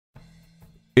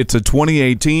It's a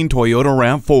 2018 Toyota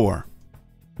RAV4.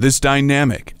 This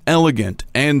dynamic, elegant,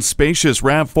 and spacious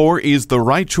RAV4 is the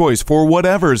right choice for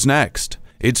whatever's next.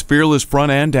 Its fearless front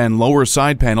end and lower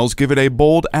side panels give it a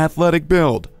bold, athletic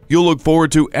build. You'll look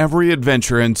forward to every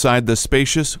adventure inside the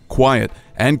spacious, quiet,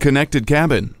 and connected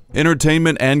cabin.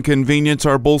 Entertainment and convenience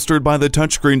are bolstered by the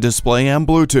touchscreen display and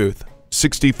Bluetooth.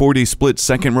 60/40 split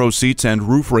second row seats and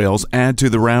roof rails add to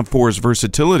the RAV4's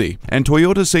versatility, and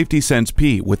Toyota Safety Sense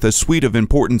P with a suite of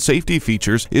important safety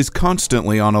features is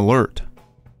constantly on alert.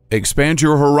 Expand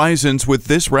your horizons with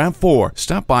this RAV4.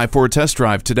 Stop by for a test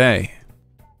drive today.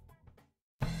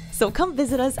 So come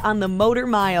visit us on the Motor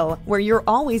Mile, where you're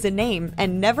always a name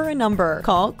and never a number.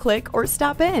 Call, click, or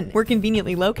stop in. We're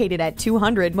conveniently located at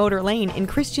 200 Motor Lane in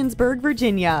Christiansburg,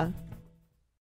 Virginia.